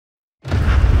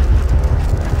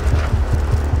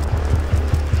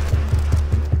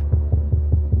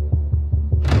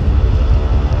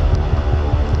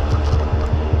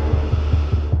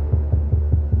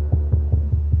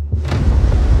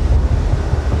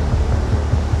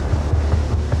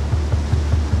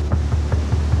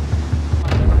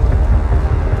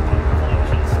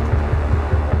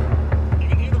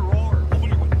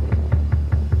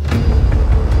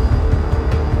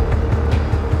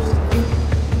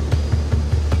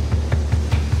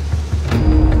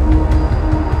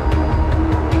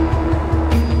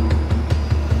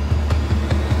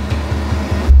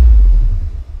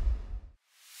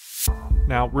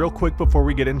real quick before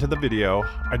we get into the video,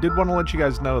 I did want to let you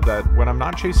guys know that when I'm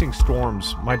not chasing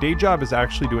storms, my day job is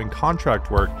actually doing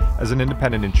contract work as an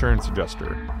independent insurance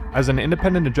adjuster. As an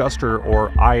independent adjuster,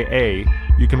 or IA,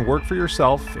 you can work for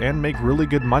yourself and make really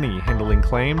good money handling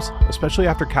claims, especially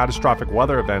after catastrophic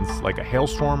weather events like a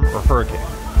hailstorm or hurricane.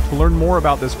 To learn more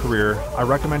about this career, I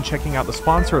recommend checking out the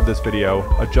sponsor of this video,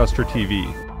 Adjuster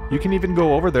TV. You can even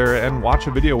go over there and watch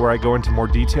a video where I go into more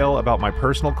detail about my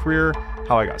personal career,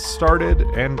 how I got started,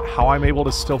 and how I'm able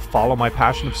to still follow my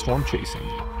passion of storm chasing.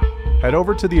 Head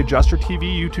over to the Adjuster TV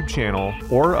YouTube channel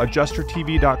or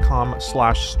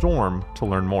adjustertv.com/storm to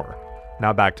learn more.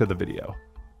 Now back to the video.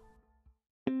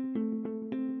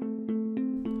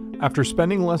 After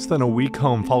spending less than a week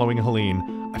home following Helene,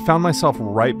 I found myself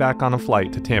right back on a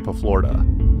flight to Tampa, Florida.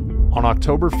 On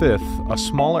October 5th, a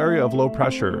small area of low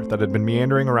pressure that had been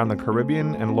meandering around the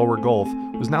Caribbean and lower Gulf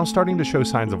was now starting to show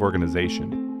signs of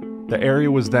organization. The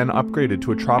area was then upgraded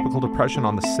to a tropical depression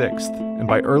on the 6th, and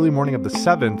by early morning of the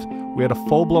 7th, we had a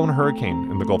full-blown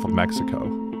hurricane in the Gulf of Mexico.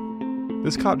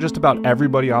 This caught just about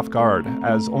everybody off guard,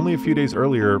 as only a few days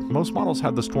earlier, most models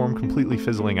had the storm completely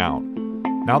fizzling out.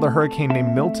 Now the hurricane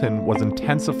named Milton was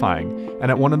intensifying and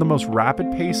at one of the most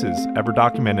rapid paces ever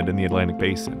documented in the Atlantic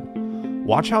Basin.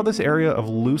 Watch how this area of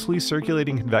loosely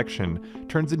circulating convection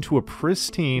turns into a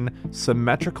pristine,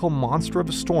 symmetrical monster of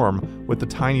a storm with a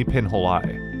tiny pinhole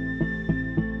eye.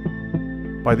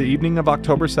 By the evening of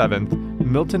October 7th,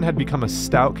 Milton had become a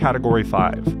stout Category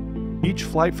 5. Each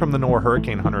flight from the NOAA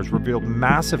hurricane hunters revealed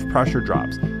massive pressure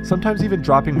drops, sometimes even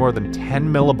dropping more than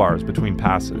 10 millibars between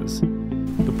passes.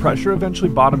 The pressure eventually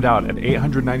bottomed out at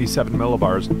 897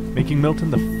 millibars, making Milton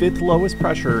the 5th lowest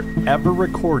pressure ever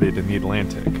recorded in the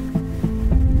Atlantic.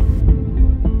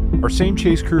 Our same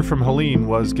chase crew from Helene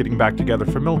was getting back together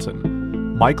for Milton.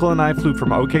 Michael and I flew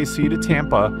from OKC to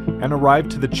Tampa and arrived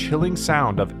to the chilling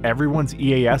sound of everyone's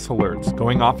EAS alerts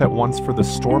going off at once for the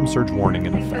storm surge warning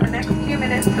in effect. For the next few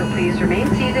minutes, so please remain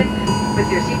seated with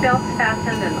your seatbelts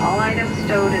fastened and all items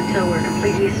stowed until we're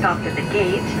completely stopped at the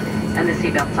gate and the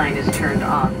seatbelt sign is turned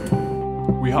off.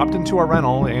 We hopped into our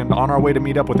rental, and on our way to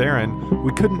meet up with Aaron,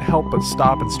 we couldn't help but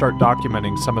stop and start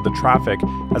documenting some of the traffic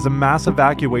as a mass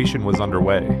evacuation was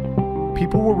underway.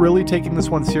 People were really taking this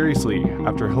one seriously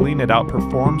after Helene had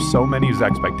outperformed so many's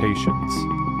expectations.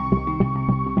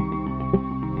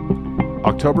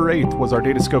 October 8th was our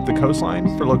day to scope the coastline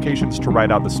for locations to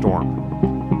ride out the storm.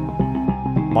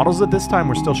 Models at this time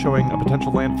were still showing a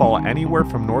potential landfall anywhere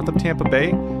from north of Tampa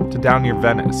Bay to down near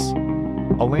Venice.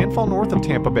 A landfall north of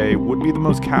Tampa Bay would be the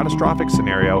most catastrophic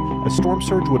scenario, as storm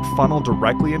surge would funnel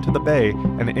directly into the bay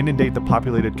and inundate the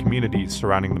populated communities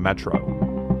surrounding the metro.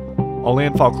 A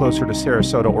landfall closer to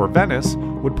Sarasota or Venice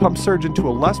would pump surge into a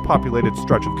less populated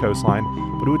stretch of coastline,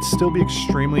 but it would still be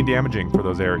extremely damaging for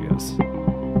those areas.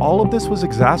 All of this was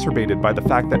exacerbated by the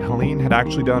fact that Helene had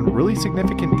actually done really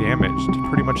significant damage to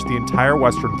pretty much the entire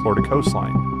western Florida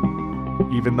coastline.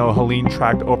 Even though Helene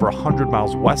tracked over 100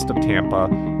 miles west of Tampa,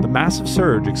 the massive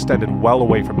surge extended well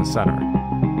away from the center.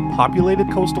 Populated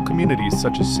coastal communities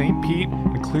such as St. Pete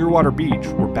and Clearwater Beach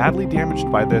were badly damaged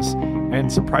by this,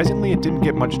 and surprisingly it didn't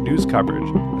get much news coverage,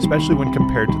 especially when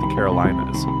compared to the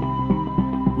Carolinas.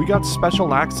 We got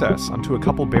special access onto a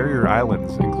couple barrier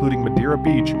islands, including Madeira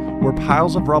Beach, where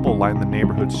piles of rubble lined the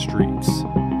neighborhood streets.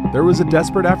 There was a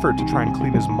desperate effort to try and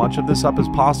clean as much of this up as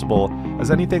possible,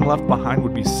 as anything left behind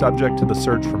would be subject to the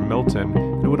surge from Milton,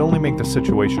 and it would only make the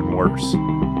situation worse.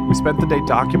 We spent the day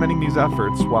documenting these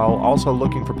efforts while also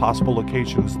looking for possible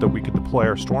locations that we could deploy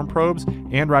our storm probes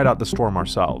and ride out the storm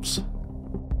ourselves.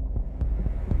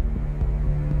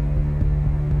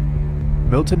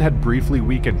 Milton had briefly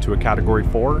weakened to a Category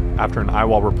 4 after an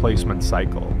eyewall replacement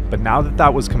cycle, but now that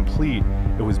that was complete,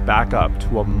 it was back up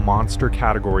to a monster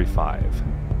Category 5.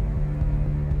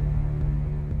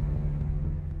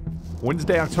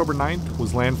 Wednesday, October 9th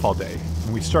was landfall day,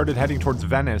 and we started heading towards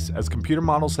Venice as computer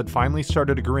models had finally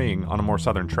started agreeing on a more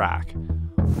southern track.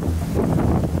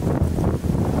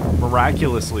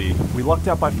 Miraculously, we lucked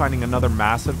out by finding another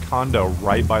massive condo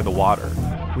right by the water.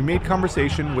 We made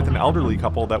conversation with an elderly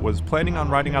couple that was planning on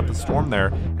riding out the storm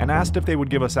there and asked if they would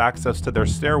give us access to their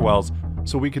stairwells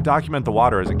so we could document the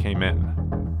water as it came in.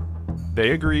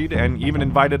 They agreed and even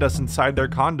invited us inside their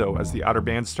condo as the outer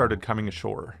bands started coming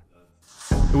ashore.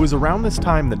 It was around this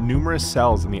time that numerous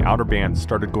cells in the outer bands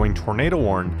started going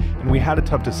tornado-warned, and we had a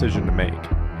tough decision to make.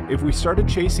 If we started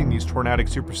chasing these tornadic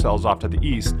supercells off to the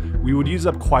east, we would use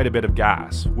up quite a bit of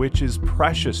gas, which is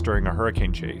precious during a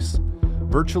hurricane chase.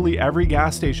 Virtually every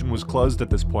gas station was closed at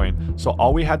this point, so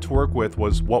all we had to work with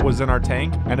was what was in our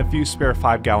tank and a few spare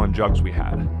 5-gallon jugs we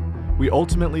had. We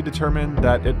ultimately determined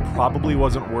that it probably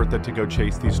wasn't worth it to go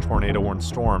chase these tornado-warned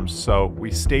storms, so we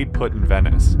stayed put in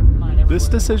Venice. This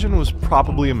decision was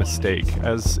probably a mistake,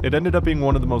 as it ended up being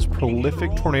one of the most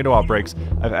prolific tornado outbreaks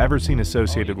I've ever seen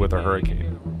associated with a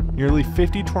hurricane. Nearly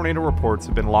 50 tornado reports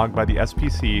have been logged by the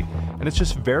SPC, and it's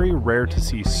just very rare to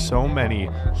see so many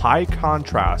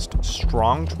high-contrast,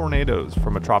 strong tornadoes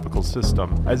from a tropical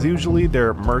system, as usually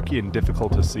they're murky and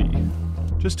difficult to see.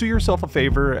 Just do yourself a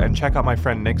favor and check out my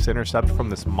friend Nick's intercept from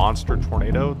this monster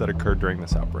tornado that occurred during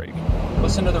this outbreak.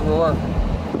 Listen to the roar.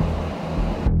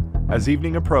 As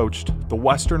evening approached, the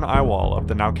western eyewall of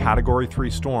the now Category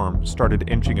 3 storm started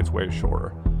inching its way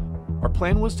ashore. Our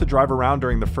plan was to drive around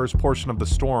during the first portion of the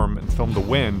storm and film the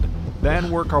wind, then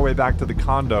work our way back to the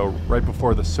condo right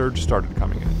before the surge started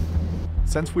coming in.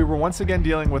 Since we were once again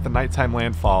dealing with a nighttime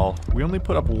landfall, we only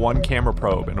put up one camera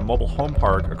probe in a mobile home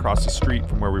park across the street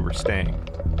from where we were staying.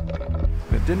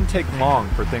 And it didn't take long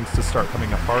for things to start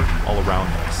coming apart all around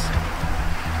us.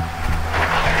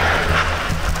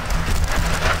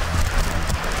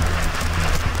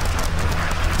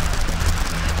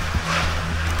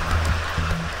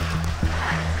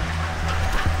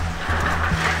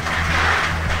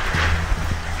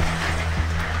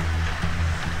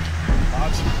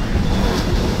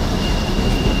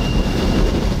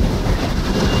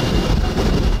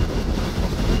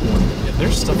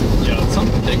 There's stuff, yeah,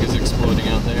 something big is exploding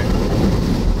out there.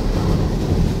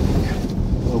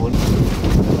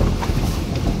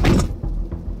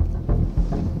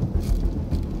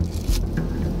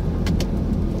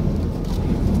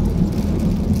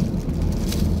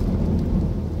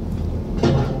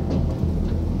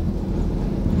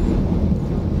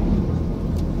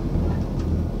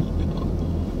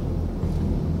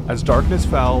 As darkness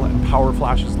fell and power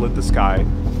flashes lit the sky,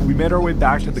 we made our way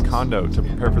back to the condo to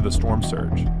prepare for the storm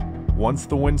surge. Once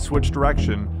the wind switched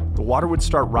direction, the water would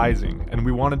start rising, and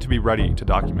we wanted to be ready to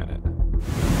document it.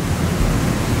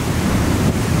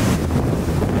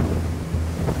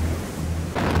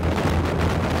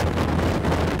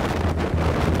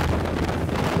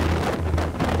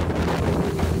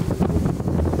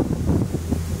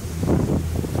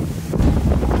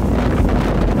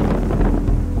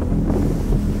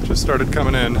 Just started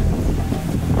coming in.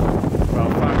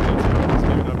 About 5 minutes ago, it was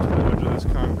getting up to the edge of this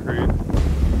concrete.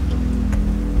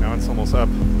 Now it's almost up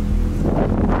to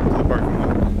the parking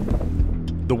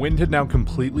lot. The wind had now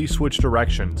completely switched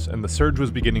directions, and the surge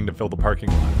was beginning to fill the parking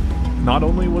lot. Not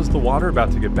only was the water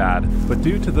about to get bad, but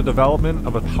due to the development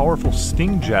of a powerful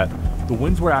sting jet, the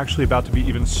winds were actually about to be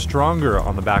even stronger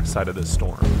on the backside of this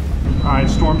storm. Alright,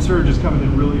 storm surge is coming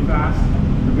in really fast.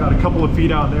 We've got a couple of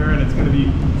feet out there, and it's going to be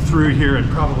through here in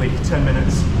probably 10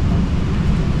 minutes.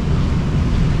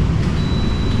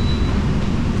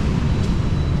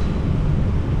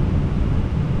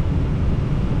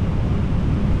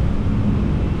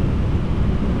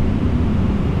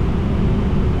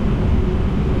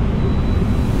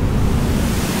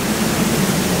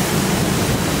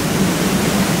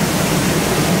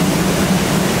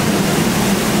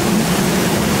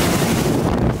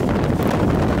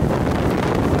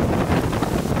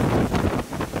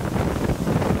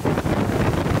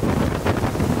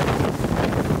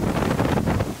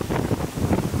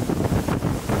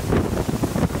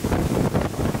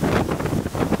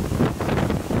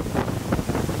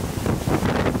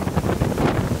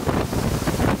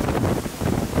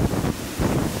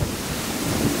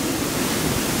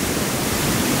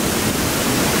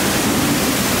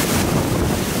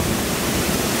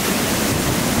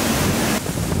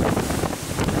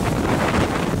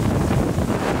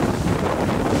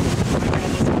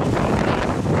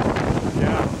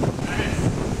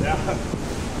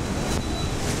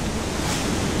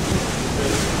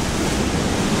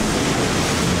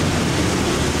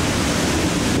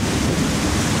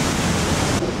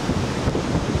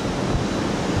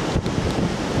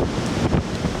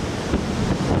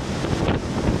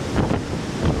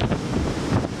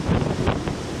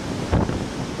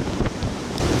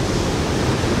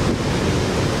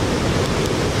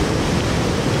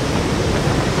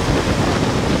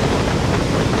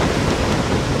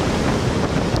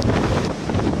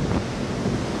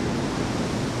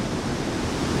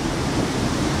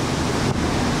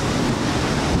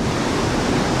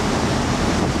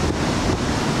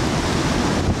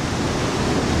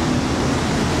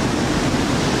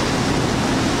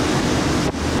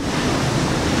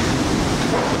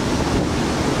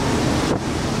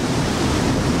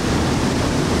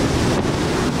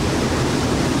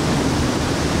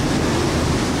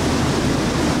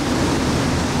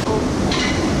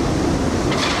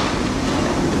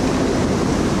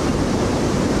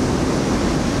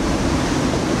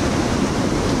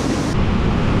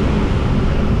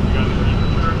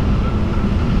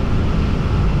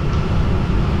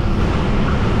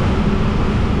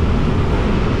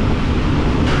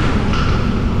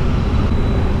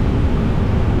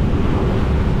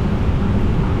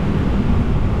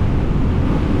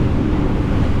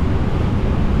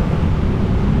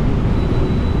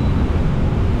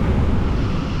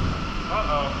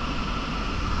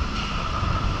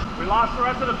 lost the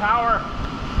rest of the power.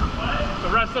 What?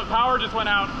 The rest of the power just went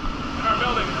out in our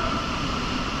building.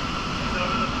 It's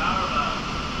over the power box.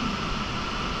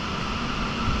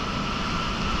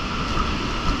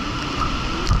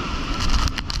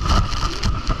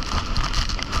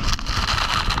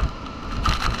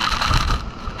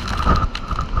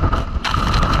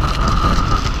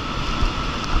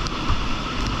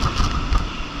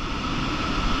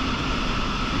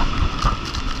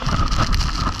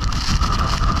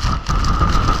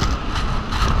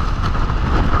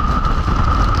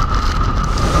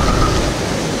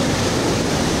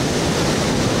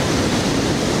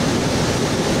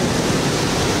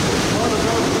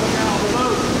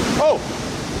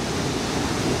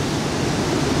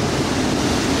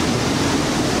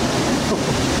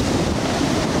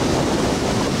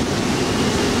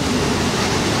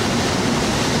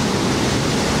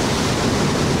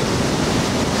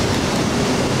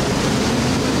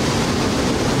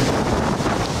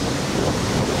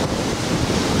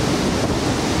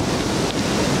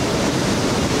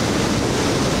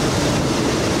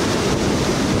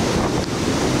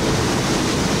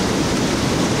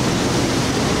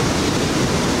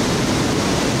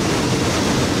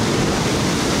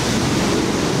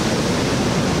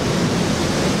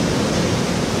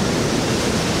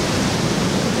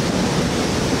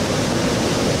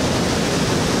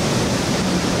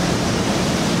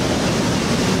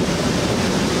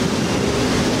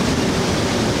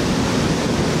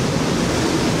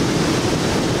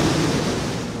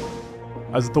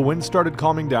 As the wind started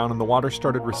calming down and the water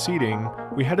started receding,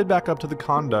 we headed back up to the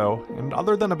condo, and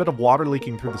other than a bit of water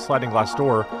leaking through the sliding glass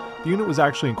door, the unit was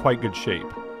actually in quite good shape.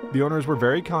 The owners were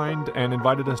very kind and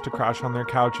invited us to crash on their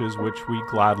couches, which we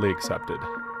gladly accepted.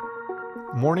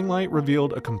 Morning light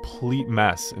revealed a complete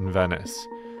mess in Venice.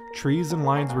 Trees and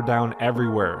lines were down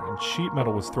everywhere, and sheet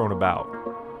metal was thrown about.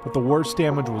 But the worst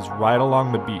damage was right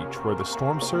along the beach, where the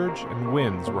storm surge and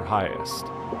winds were highest.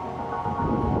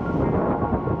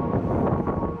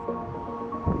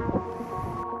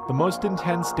 The most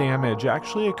intense damage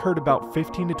actually occurred about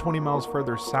 15 to 20 miles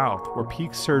further south, where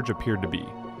peak surge appeared to be.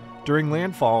 During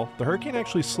landfall, the hurricane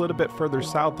actually slid a bit further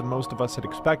south than most of us had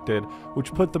expected,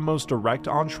 which put the most direct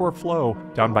onshore flow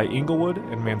down by Inglewood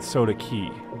and Mansoda Key.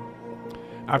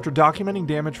 After documenting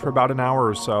damage for about an hour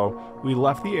or so, we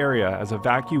left the area as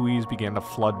evacuees began to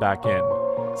flood back in.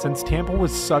 Since Tampa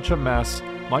was such a mess,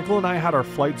 Michael and I had our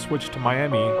flight switched to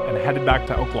Miami and headed back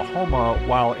to Oklahoma,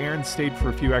 while Aaron stayed for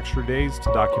a few extra days to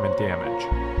document damage.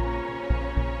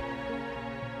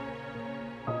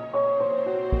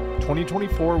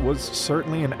 2024 was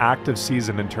certainly an active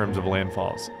season in terms of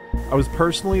landfalls. I was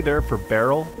personally there for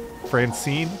Beryl,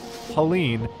 Francine,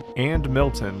 Helene, and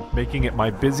Milton, making it my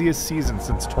busiest season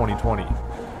since 2020.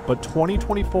 But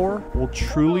 2024 will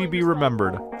truly be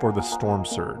remembered for the storm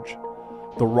surge.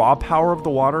 The raw power of the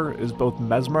water is both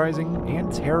mesmerizing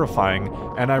and terrifying,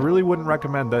 and I really wouldn't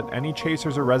recommend that any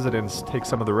chasers or residents take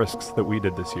some of the risks that we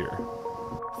did this year.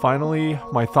 Finally,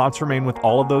 my thoughts remain with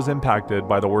all of those impacted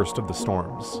by the worst of the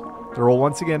storms. There will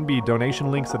once again be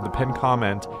donation links in the pinned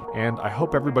comment, and I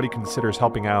hope everybody considers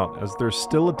helping out, as there's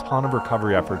still a ton of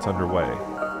recovery efforts underway.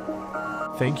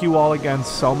 Thank you all again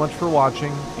so much for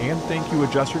watching, and thank you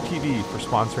Adjuster TV for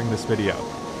sponsoring this video.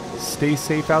 Stay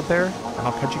safe out there, and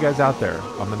I'll catch you guys out there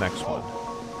on the next one.